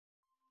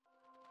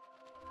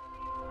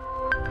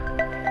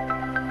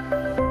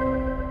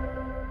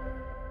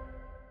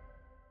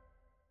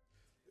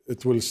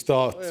It will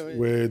start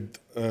with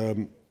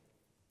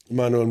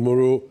Manuel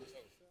Moreu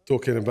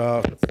talking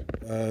about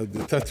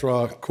the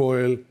Tetra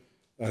coil,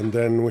 and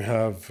then we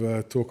have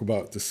talk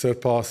about the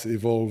Surpass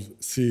Evolve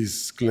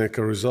SEASE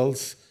clinical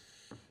results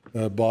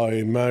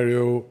by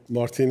Mario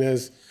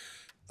Martinez,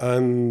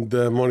 and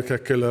Monica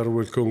Keller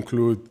will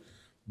conclude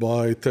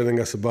by telling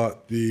us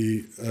about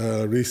the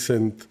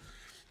recent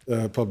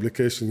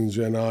publication in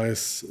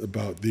JNIS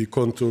about the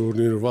contour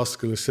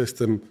neurovascular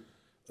system,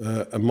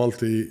 a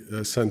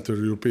multi-center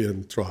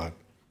European trial.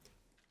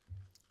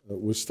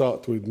 We'll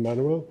start with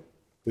Manuel,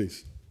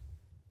 please.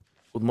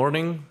 Good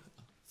morning.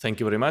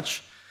 Thank you very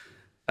much.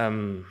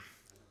 I'm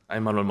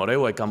Manuel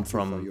Moreu. I come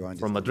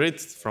from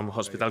Madrid, from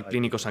Hospital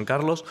Clínico San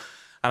Carlos,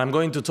 and I'm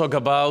going to talk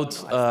about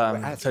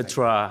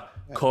Tetra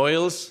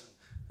coils.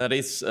 That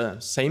is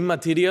same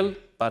material,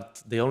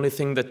 but the only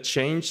thing that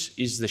changed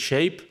is the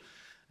shape,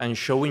 and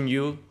showing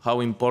you how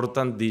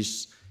important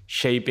this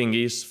shaping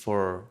is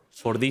for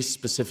these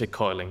specific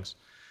coilings.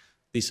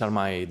 These are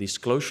my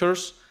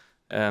disclosures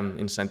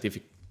in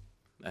scientific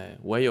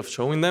way of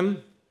showing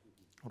them,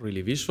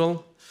 really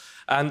visual.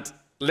 And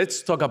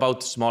let's talk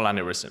about small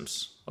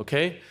aneurysms,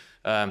 okay?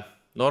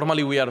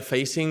 Normally we are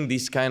facing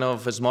these kind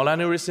of small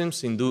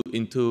aneurysms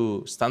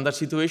into standard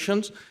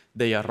situations.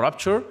 They are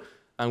rupture,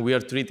 and we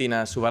are treating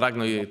a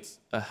subarachnoid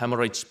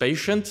hemorrhage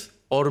patient,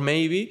 or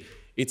maybe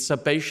it's a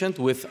patient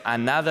with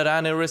another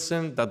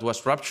aneurysm that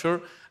was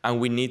ruptured, and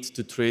we need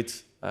to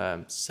treat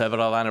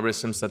several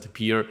aneurysms that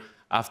appear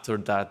after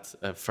that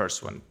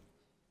first one.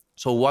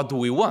 So what do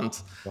we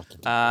want?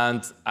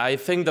 And I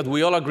think that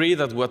we all agree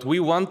that what we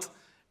want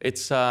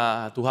is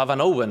to have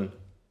an oven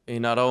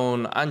in our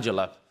own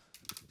angiola,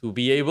 to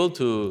be able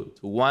to,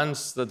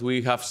 once that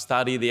we have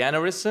studied the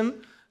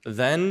aneurysm,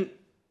 then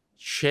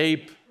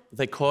shape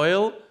the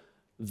coil,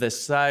 the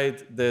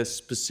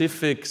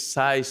specific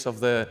size of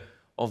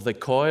the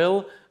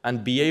coil,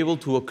 and be able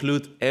to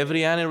occlude every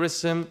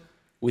aneurysm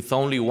with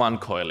only one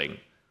coiling.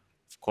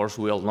 Of course,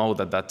 we all know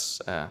that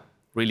that's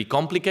really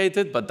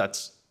complicated, but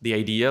that's the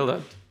idea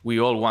that we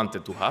all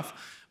wanted to have.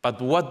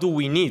 But what do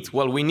we need?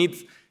 Well, we need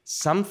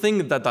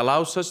something that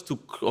allows us to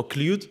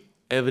occlude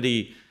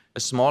every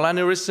small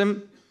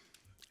aneurysm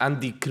and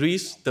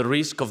decrease the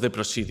risk of the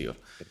procedure.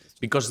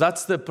 Because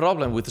that's the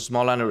problem with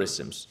small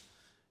aneurysms.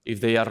 If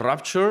they are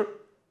ruptured,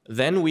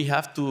 then we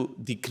have to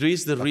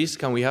decrease the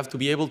risk, and we have to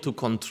be able to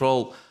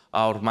control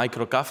our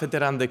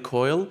microcatheter and the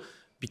coil,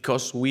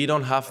 because we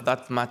don't have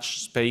that much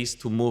space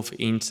to move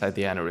inside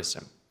the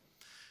aneurysm.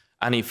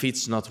 And if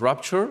it's not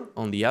ruptured,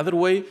 on the other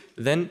way,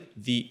 then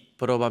the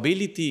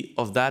probability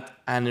of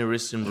that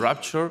aneurysm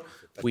rupture,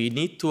 we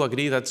need to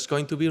agree that's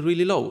going to be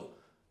really low.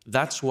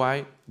 That's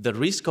why the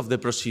risk of the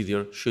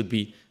procedure should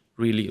be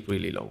really,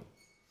 really low.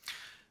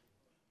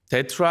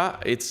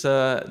 Tetra, it's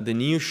the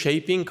new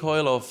shaping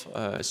coil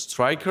of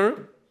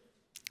Stryker.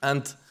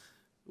 And,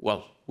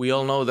 well, we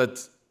all know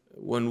that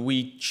when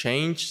we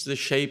change the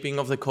shaping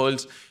of the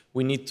coils,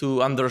 we need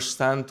to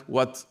understand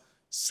what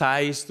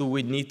size do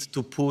we need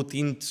to put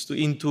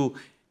into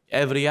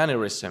every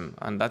aneurysm,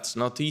 and that's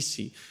not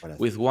easy.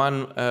 With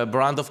one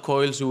brand of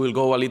coils, you will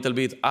go a little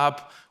bit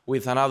up.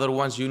 With another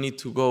ones, you need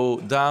to go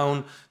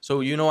down.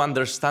 So, you know,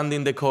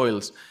 understanding the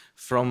coils.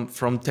 From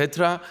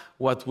Tetra,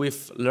 what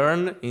we've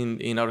learned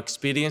in our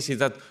experience is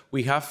that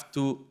we have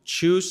to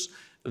choose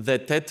the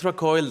Tetra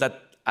coil that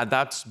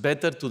adapts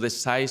better to the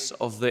size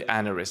of the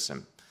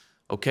aneurysm,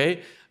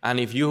 okay? And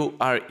if you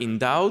are in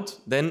doubt,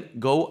 then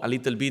go a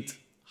little bit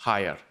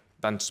higher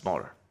than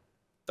smaller.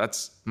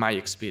 That's my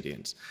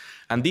experience.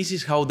 And this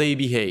is how they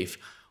behave.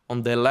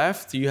 On the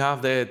left, you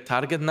have the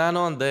Target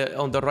Nano, and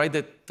on the right,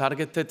 the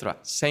Target Tetra.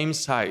 Same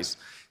size,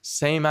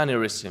 same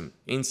aneurysm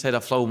inside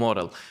a flow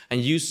model.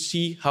 And you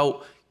see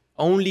how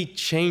only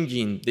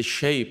changing the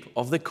shape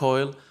of the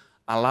coil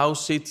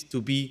allows it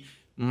to be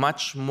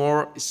much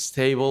more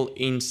stable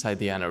inside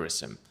the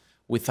aneurysm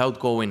without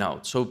going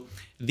out. So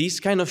this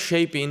kind of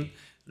shaping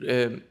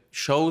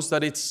shows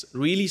that it's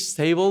really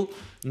stable,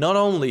 not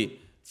only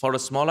for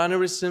small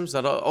aneurysms,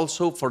 but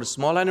also for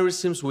small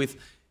aneurysms with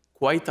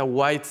quite a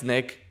wide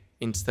neck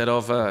instead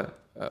of,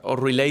 or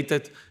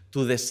related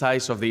to the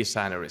size of this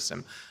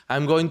aneurysm.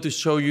 I'm going to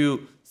show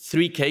you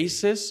 3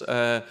 cases,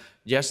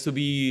 just to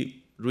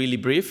be really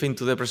brief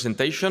into the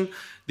presentation.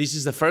 This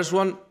is the first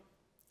one.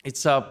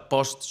 It's a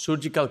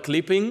post-surgical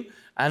clipping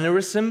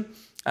aneurysm,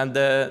 and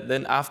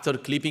then after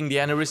clipping the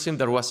aneurysm,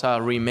 there was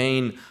a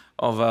remain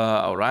of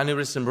our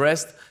aneurysm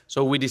rest,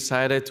 so we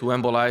decided to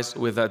embolize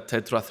with a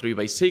Tetra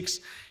 3x6.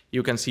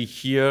 You can see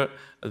here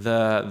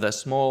the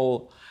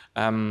small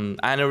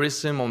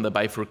aneurysm on the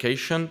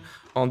bifurcation.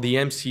 On the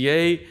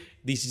MCA,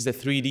 this is the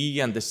 3D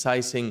and the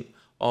sizing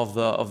of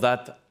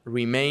that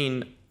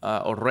remain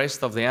or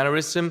rest of the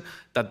aneurysm,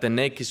 that the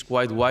neck is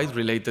quite wide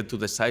related to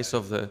the size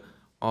of the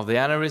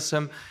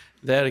aneurysm.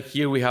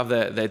 Here we have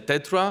the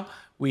Tetra.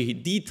 We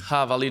did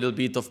have a little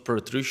bit of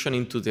protrusion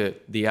into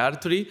the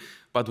artery,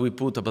 but we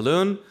put a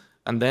balloon,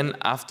 and then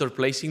after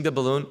placing the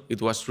balloon,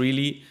 it was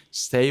really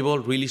stable,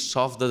 really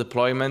soft, the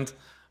deployment,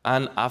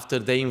 and after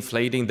they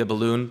inflating the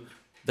balloon,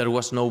 there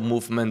was no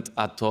movement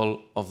at all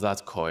of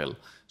that coil.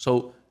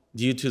 So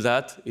due to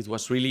that, it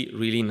was really,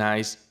 really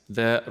nice,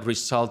 the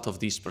result of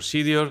this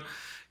procedure.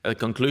 The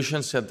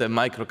conclusion said the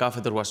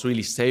microcatheter was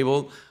really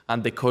stable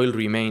and the coil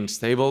remained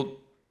stable.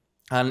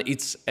 And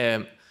it's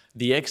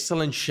the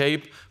excellent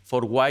shape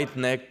for wide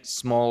neck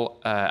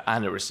small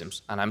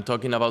aneurysms. And I'm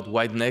talking about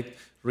wide neck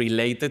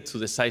related to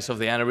the size of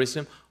the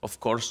aneurysm. Of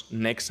course,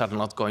 necks are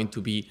not going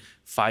to be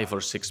 5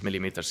 or 6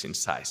 millimeters in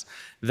size.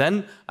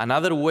 Then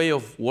another way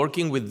of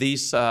working with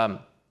these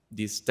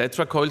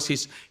tetra coils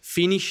is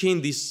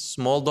finishing these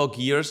small dog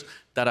ears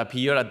that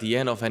appear at the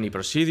end of any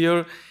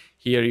procedure.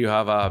 Here you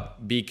have a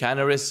big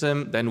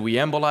aneurysm, then we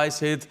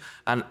embolize it,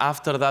 and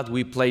after that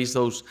we place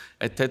those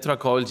tetra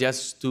coils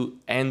just to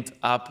end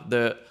up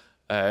the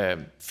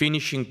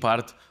finishing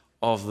part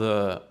of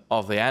the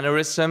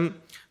aneurysm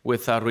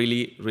with a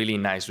really, really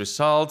nice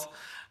result.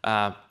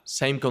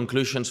 Same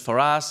conclusions for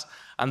us.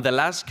 And the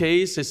last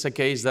case is a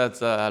case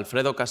that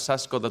Alfredo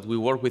Casasco, that we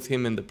work with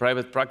him in the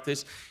private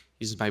practice,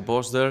 he's my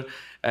boss there.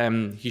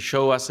 He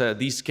showed us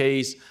this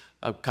case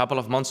a couple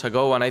of months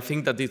ago, and I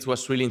think that it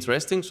was really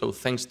interesting. So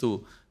thanks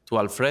to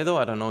Alfredo.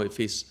 I don't know if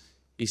he's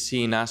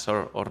seeing us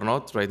or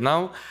not right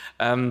now.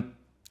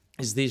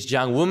 Is this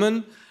young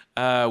woman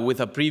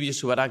with a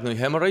previous subarachnoid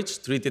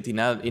hemorrhage treated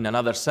in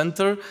another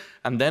center,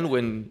 and then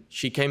when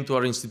she came to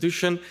our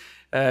institution,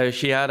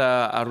 she had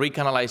a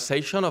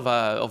recanalization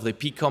of the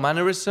PCOM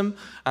aneurysm,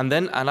 and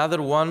then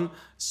another one,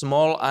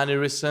 small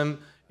aneurysm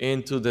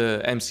into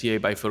the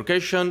MCA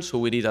bifurcation. So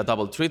we did a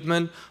double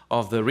treatment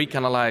of the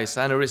recanalized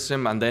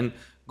aneurysm and then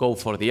go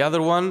for the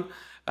other one.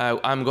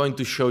 I'm going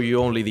to show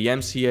you only the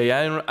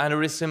MCA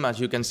aneurysm.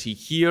 As you can see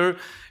here,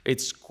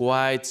 it's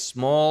quite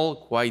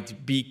small,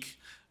 quite big,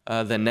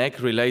 the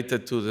neck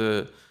related to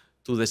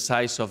the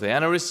size of the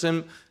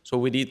aneurysm. So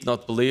we did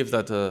not believe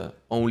that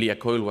only a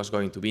coil was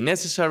going to be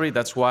necessary.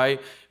 That's why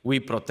we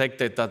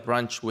protected that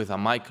branch with a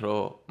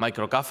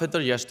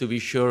microcatheter, just to be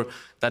sure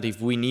that if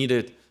we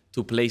needed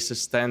to place a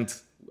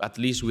stent, at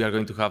least we are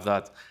going to have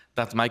that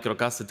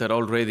microcatheter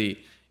already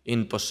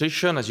in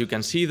position, as you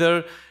can see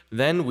there.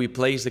 Then we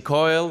place the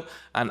coil,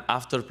 and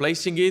after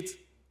placing it,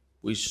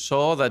 we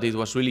saw that it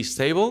was really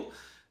stable.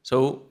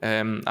 So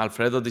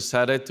Alfredo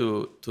decided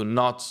to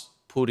not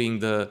put in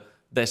the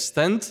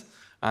stent,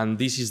 and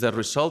this is the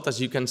result,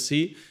 as you can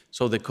see.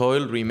 So the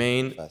coil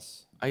remained.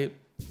 I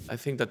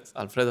think that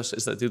Alfredo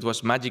says that it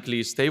was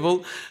magically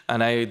stable,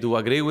 and I do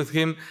agree with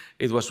him.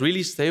 It was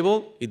really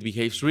stable, it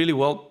behaves really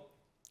well,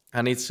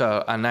 and it's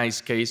a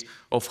nice case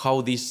of how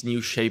this new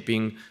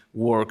shaping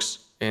works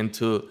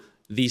into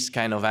these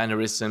kind of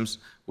aneurysms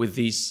with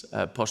these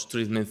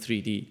post-treatment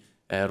 3D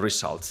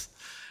results.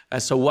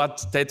 So what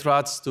Tetra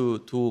adds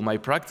to my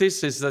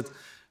practice is that,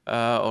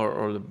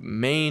 or the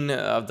main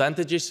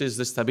advantages is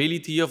the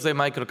stability of the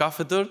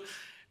microcatheter,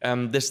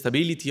 the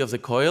stability of the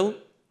coil,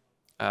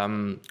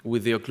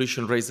 with the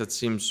occlusion rates that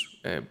seems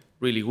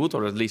really good,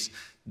 or at least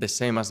the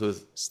same as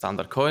with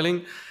standard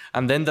coiling,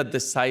 and then that the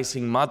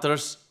sizing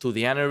matters to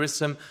the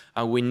aneurysm,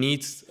 and we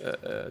need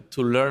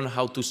to learn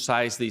how to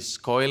size these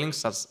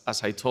coilings,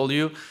 as I told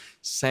you,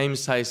 same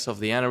size of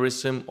the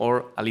aneurysm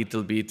or a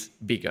little bit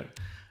bigger.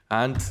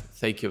 And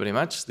thank you very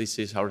much. This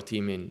is our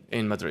team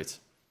in Madrid.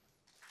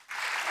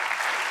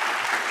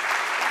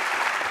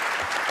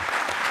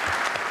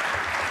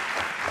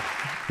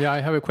 Yeah,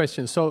 I have a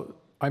question. So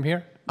I'm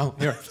here. Oh,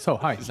 here. So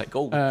hi. It's like,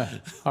 oh.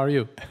 How are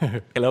you?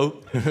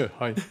 Hello.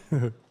 Hi.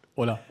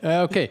 Hola.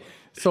 Okay.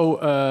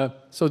 So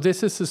so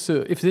this is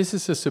if this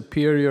is a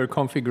superior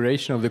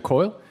configuration of the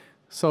coil,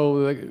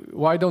 so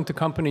why don't the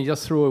company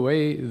just throw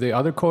away the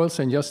other coils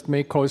and just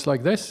make coils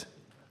like this?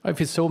 If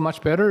it's so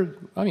much better,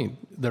 I mean,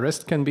 the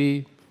rest can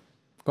be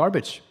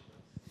garbage.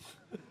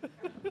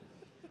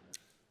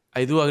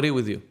 I do agree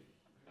with you.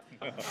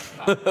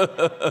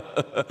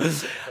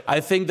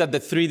 I think that the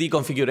 3D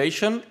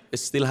configuration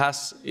still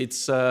has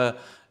its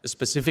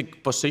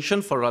specific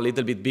position for a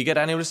little bit bigger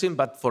aneurysm,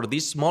 but for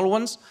these small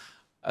ones,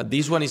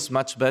 this one is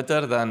much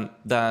better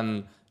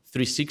than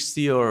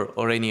 360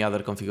 or any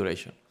other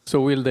configuration. So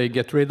will they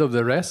get rid of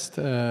the rest,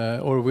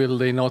 or will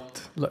they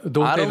not?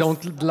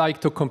 Don't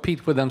like to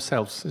compete with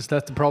themselves? Is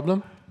that the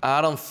problem?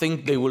 I don't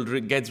think they will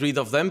get rid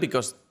of them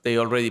because they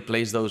already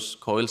place those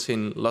coils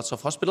in lots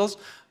of hospitals.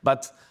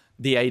 But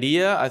the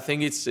idea, I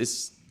think,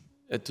 is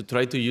to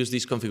try to use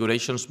these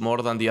configurations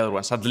more than the other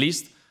ones. At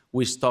least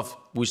we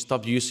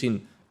stop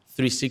using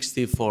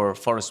 360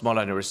 for small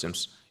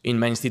aneurysms. In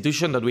my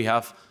institution, that we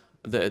have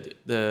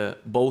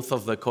both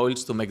of the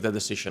coils to make the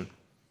decision.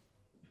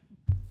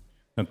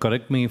 Now,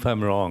 correct me if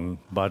I'm wrong,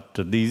 but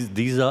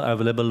these are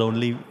available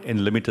only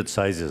in limited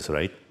sizes,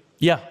 right?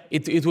 Yeah,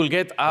 it will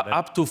get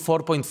up to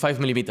 4.5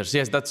 millimeters.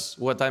 Yes, that's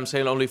what I'm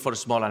saying, only for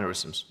small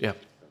aneurysms. Yeah.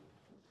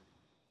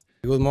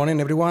 Good morning,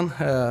 everyone.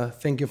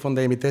 Thank you for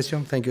the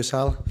invitation. Thank you,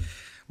 Sal.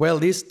 Well,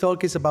 this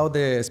talk is about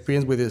the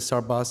experience with the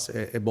Surpass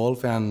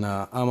Evolve, and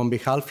I'm on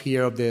behalf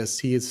here of the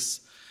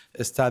SEASE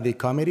study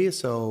committee,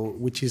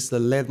 which is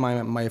led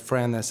by my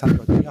friend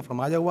Santi from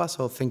Iowa.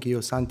 So thank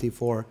you, Santi,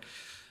 for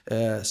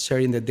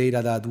sharing the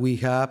data that we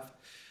have.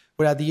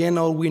 But at the end,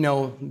 all we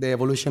know, the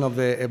evolution of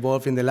the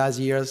Evolve in the last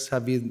years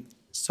have been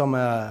some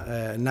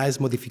nice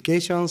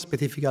modifications,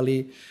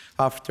 specifically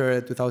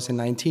after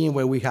 2019,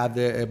 where we had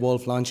the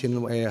Evolve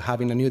launching,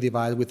 having a new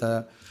device with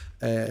a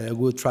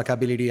good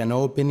trackability and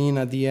opening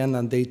at the end,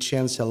 and they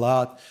changed a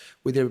lot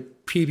with the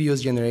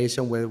previous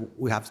generation, where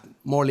we have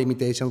more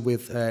limitations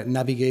with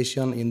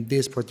navigation. In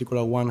this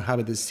particular one,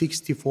 having the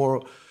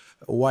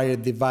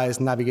 64-wired device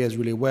navigates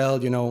really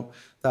well. You know,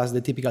 that's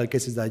the typical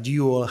cases that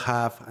you all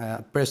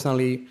have.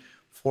 Personally,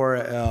 for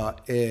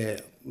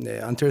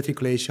anterior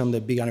circulation,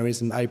 the big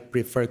aneurysm, I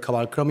prefer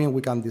cavalcoming.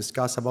 We can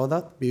discuss about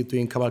that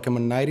between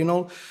cavalcoming and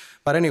nitinol.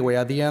 But anyway,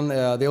 at the end,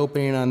 the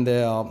opening and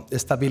the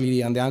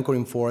stability and the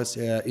anchoring force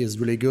is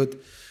really good.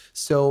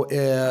 So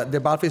the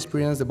valve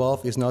experience, the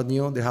valve is not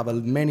new. They have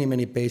many,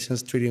 many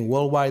patients treating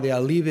worldwide. They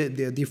are leaving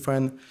the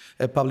different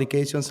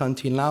publications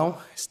until now.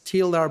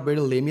 Still are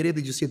very limited.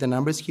 Did you see the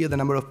numbers here? The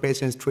number of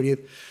patients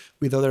treated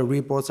with other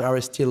reports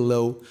are still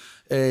low.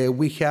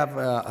 We have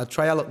a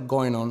trial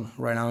going on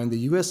right now in the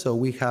US, so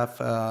we have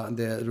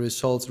the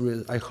results,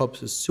 I hope,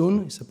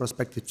 soon. It's a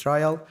prospective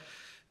trial.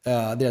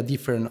 There are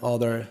different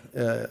other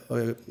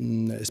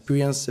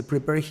experience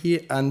prepared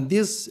here. And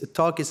this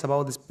talk is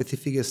about the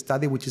specific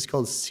study, which is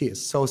called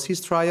SEASE. So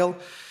SEASE trial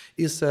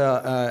is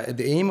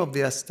the aim of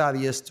the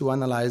study is to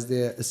analyze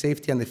the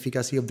safety and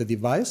efficacy of the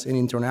device in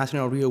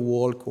international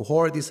real-world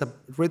cohort. It's a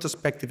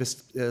retrospective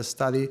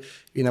study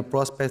in a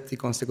prospective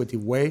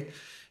consecutive way.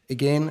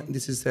 Again,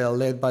 this is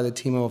led by the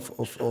team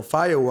of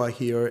Iowa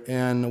here.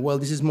 And, well,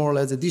 this is more or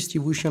less the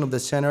distribution of the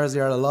centers.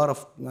 There are a lot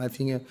of, I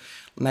think,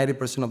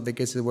 90% of the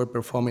cases were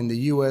performed in the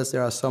US.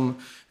 There are some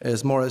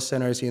smaller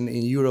centers in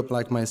Europe,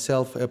 like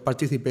myself,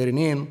 participating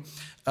in.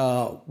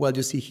 Well,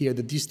 you see here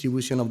the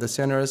distribution of the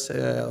centers.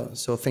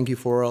 So thank you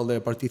for all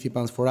the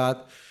participants for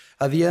that.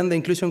 At the end, the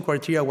inclusion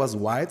criteria was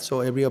wide, so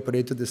every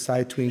operator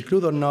decided to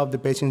include or not the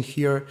patient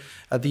here.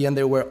 At the end,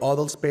 there were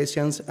adult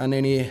patients and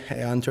any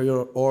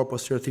anterior or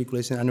posterior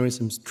circulation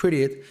aneurysms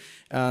treated.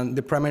 And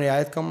the primary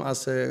outcome,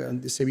 as I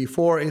said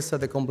before, is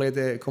the complete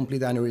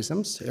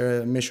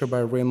aneurysms measured by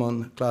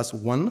Raymond class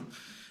 1,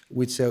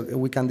 which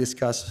we can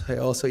discuss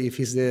also if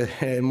it's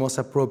the most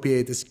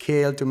appropriate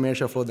scale to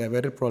measure for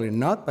diverter, probably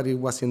not, but it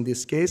was in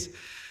this case.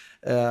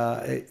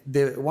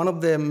 One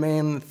of the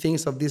main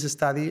things of this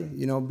study,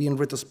 you know, being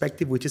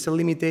retrospective, which is a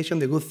limitation,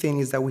 the good thing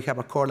is that we have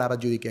a core lab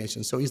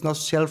adjudication. So it's not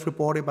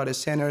self-reported by the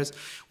centers.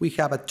 We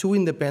have two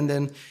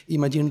independent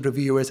imaging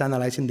reviewers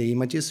analyzing the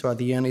images. So at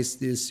the end,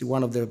 is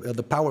one of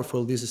the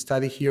powerful this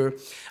study here.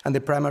 And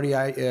the primary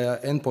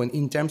endpoint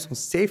in terms of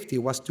safety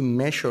was to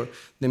measure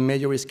the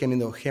major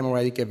ischemic or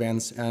hemorrhagic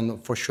events.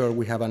 And for sure,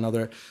 we have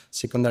another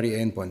secondary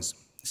endpoints.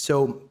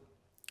 So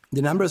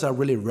the numbers are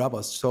really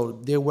robust. So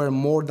there were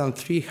more than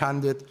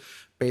 300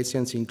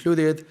 patients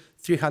included,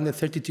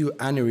 332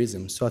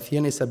 aneurysms. So at the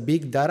end, it's a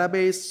big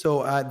database.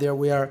 So there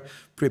we are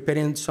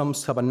preparing some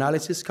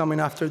sub-analysis coming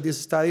after this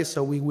study.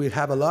 So we will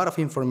have a lot of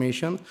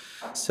information.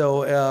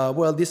 So,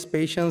 well, these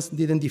patients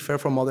didn't differ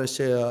from others'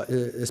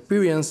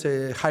 experience.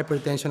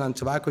 Hypertension and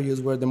tobacco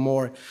use were the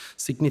more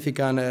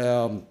significant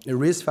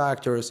risk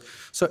factors.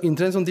 So in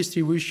terms of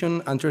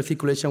distribution, anterior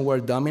circulation were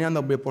dominant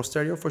of the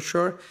posterior for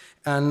sure.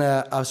 And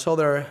as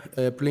other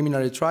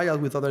preliminary trials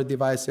with other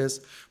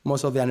devices,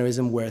 most of the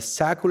aneurysms were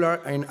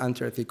saccular and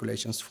anterior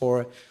circulations.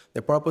 For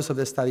the purpose of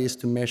the study is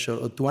to measure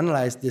or to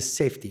analyze the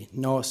safety.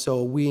 No,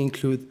 so we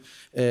include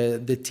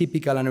the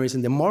typical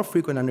aneurysm, the more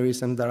frequent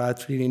aneurysms that are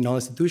treated in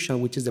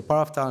non-institution, which is the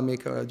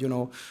parophthalmic,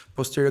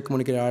 posterior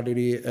communicative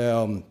artery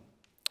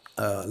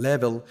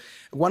level.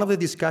 One of the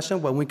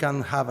discussions what we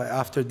can have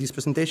after this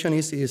presentation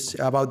is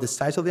about the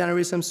size of the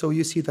aneurysm. So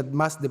you see that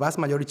the vast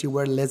majority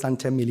were less than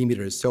 10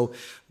 millimeters. So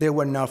they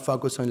were not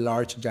focused on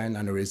large giant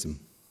aneurysm.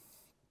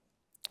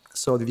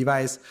 So the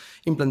device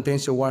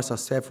implantation was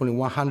successful in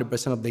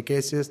 100% of the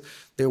cases.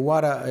 There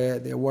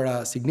were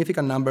a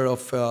significant number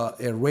of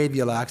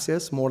radial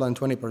access, more than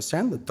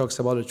 20%. That talks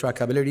about the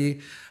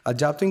trackability.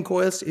 Adapting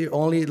coils,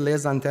 only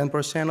less than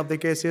 10% of the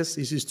cases.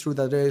 This is true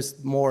that there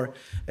is more,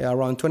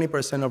 around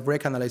 20% of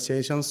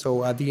recanalization.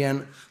 So at the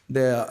end,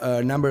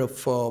 the number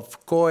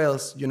of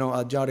coils,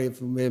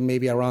 adjudicated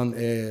maybe around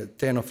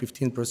 10 or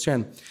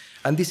 15%.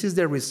 And this is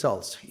the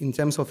results. In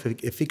terms of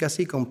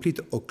efficacy, complete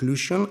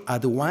occlusion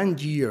at 1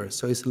 year,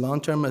 so it's a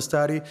long-term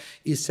study,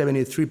 is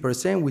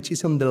 73%, which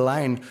is on the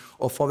line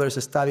of other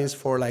studies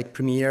for like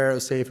Premier,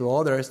 SAFE,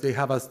 or others. They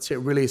have a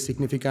really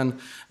significant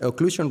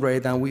occlusion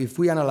rate, and if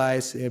we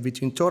analyze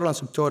between total and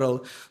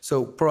subtotal,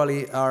 so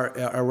probably are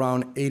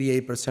around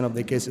 88% of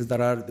the cases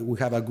that we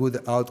have a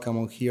good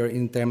outcome here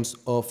in terms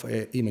of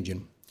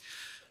imaging.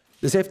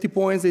 The safety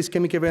points, the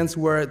ischemic events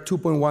were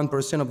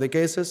 2.1% of the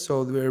cases,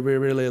 so they were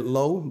really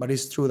low, but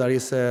it's true that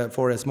it's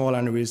for small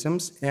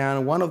aneurysms.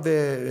 And one of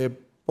the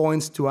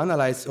points to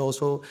analyze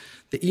also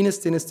the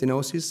in-stent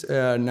stenosis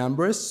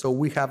numbers. So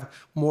we have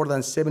more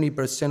than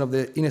 70% of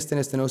the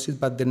in-stent stenosis,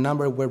 but the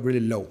number were really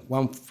low,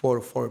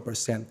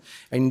 144%. And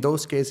in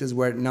those cases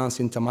were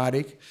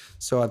non-symptomatic.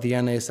 So at the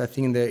end, is I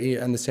think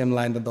in the same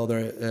line that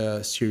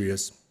other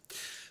serious.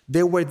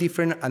 There were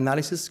different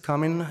analyses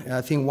coming.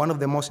 I think one of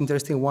the most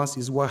interesting ones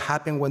is what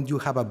happened when you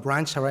have a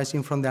branch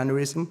arising from the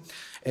aneurysm.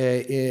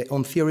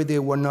 On theory,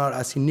 there were not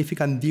a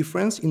significant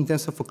difference in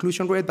terms of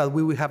occlusion rate, but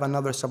we will have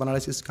another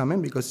sub-analysis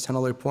coming because it's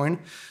another point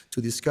to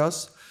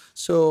discuss.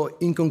 So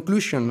in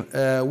conclusion,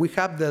 we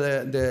have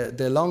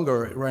the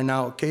longer right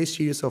now case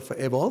series of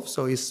Evolve,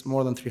 so it's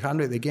more than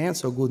 300 again,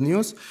 so good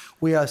news.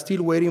 We are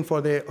still waiting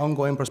for the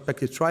ongoing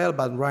prospective trial,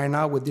 but right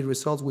now with the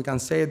results, we can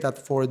say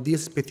that for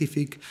this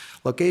specific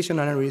location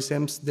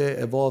aneurysms,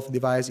 the Evolve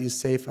device is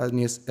safe and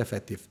is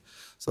effective.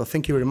 So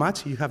thank you very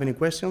much. If you have any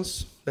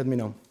questions, let me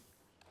know.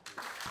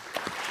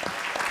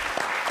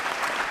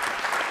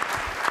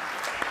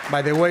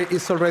 By the way,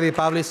 it's already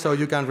published, so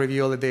you can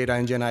review all the data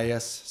in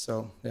GenIS,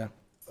 so yeah.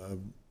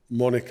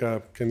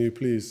 Monica, can you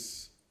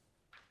please?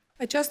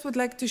 I just would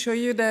like to show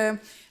you the,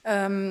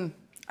 I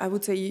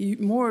would say,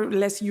 more or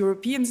less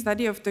European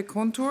study of the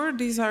contour.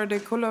 These are the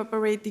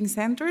collaborating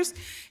centers.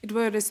 It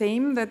were the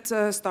same that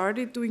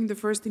started doing the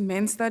first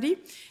in-man study,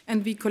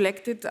 and we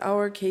collected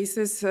our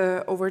cases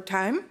over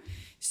time.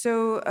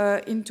 So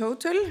in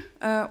total,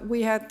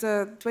 we had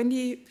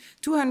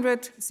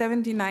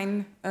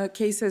 279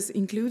 cases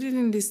included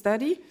in this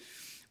study.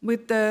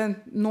 With the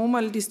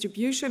normal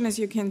distribution, as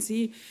you can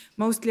see,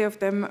 mostly of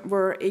them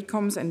were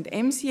ACOMs and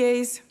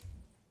MCAs.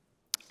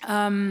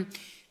 The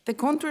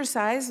contour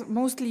size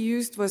mostly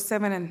used was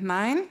 7 and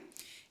 9,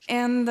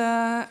 and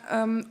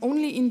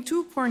only in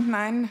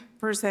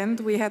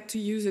 2.9% we had to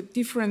use a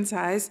different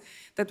size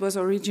that was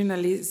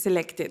originally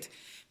selected.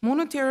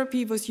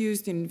 Monotherapy was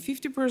used in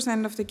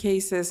 50% of the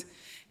cases,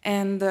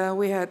 and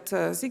we had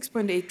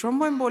 6.8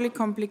 thromboembolic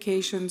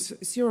complications,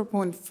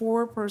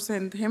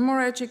 0.4%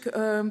 hemorrhagic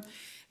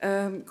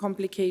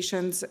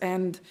complications,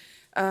 and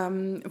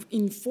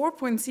in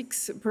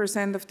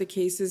 4.6% of the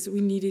cases, we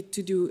needed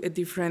to do a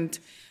different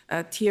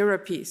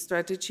therapy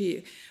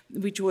strategy,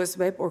 which was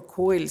web or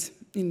coils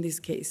in this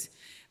case.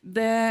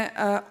 The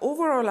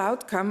overall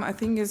outcome, I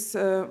think, is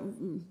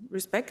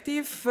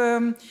respective,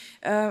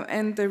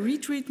 and the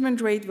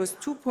retreatment rate was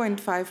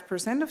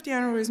 2.5% of the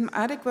aneurysm,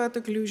 adequate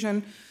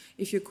occlusion,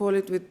 if you call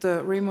it with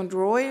Raymond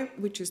Roy,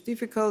 which is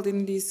difficult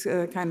in these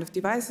kind of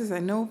devices, I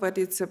know, but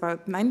it's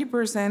about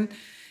 90%.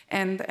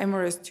 And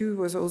MRS2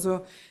 was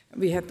also,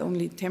 we had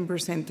only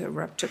 10%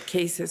 ruptured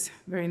cases.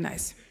 Very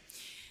nice.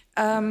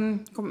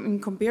 In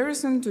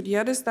comparison to the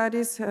other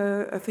studies,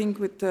 I think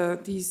with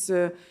these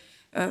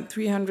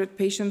 300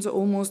 patients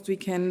almost, we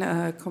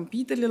can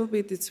compete a little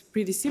bit. It's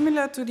pretty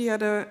similar to the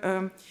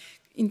other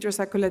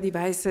intrasaccular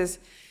devices.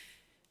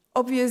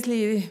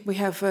 Obviously, we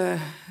have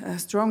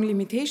strong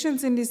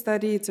limitations in this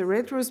study. It's a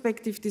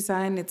retrospective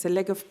design. It's a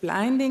lack of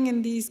blinding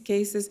in these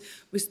cases.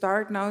 We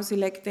start now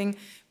selecting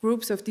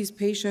groups of these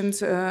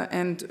patients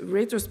and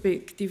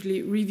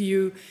retrospectively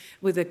review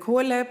with a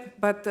collab,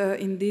 but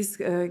in this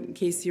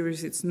case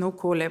series, it's no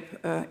collab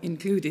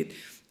included.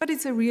 But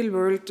it's a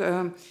real-world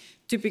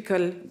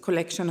typical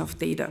collection of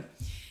data.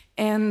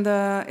 And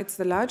it's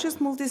the largest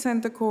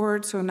multicenter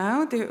cohort, so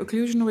now the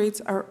occlusion rates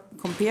are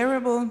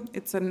comparable.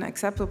 It's an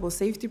acceptable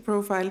safety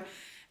profile,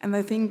 and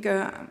I think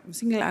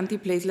single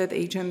antiplatelet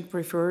agent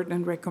preferred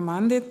and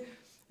recommended,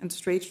 and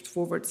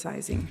straightforward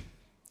sizing.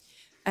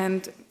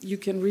 And you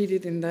can read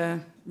it in the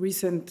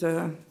recent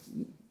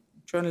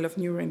Journal of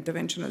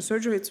Neurointerventional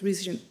Surgery. It's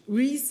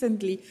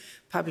recently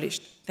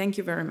published. Thank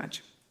you very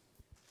much.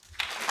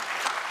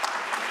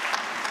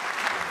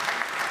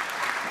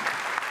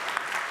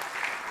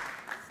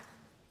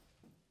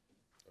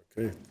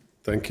 Okay,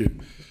 thank you.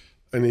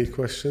 Any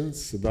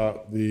questions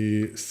about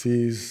the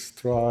SEASE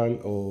trial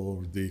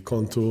or the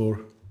contour?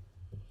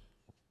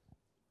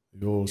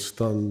 You're all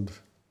stunned.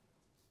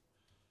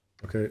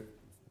 Okay.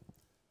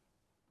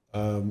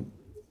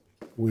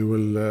 We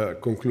will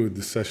conclude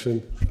the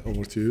session.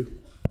 Over to you.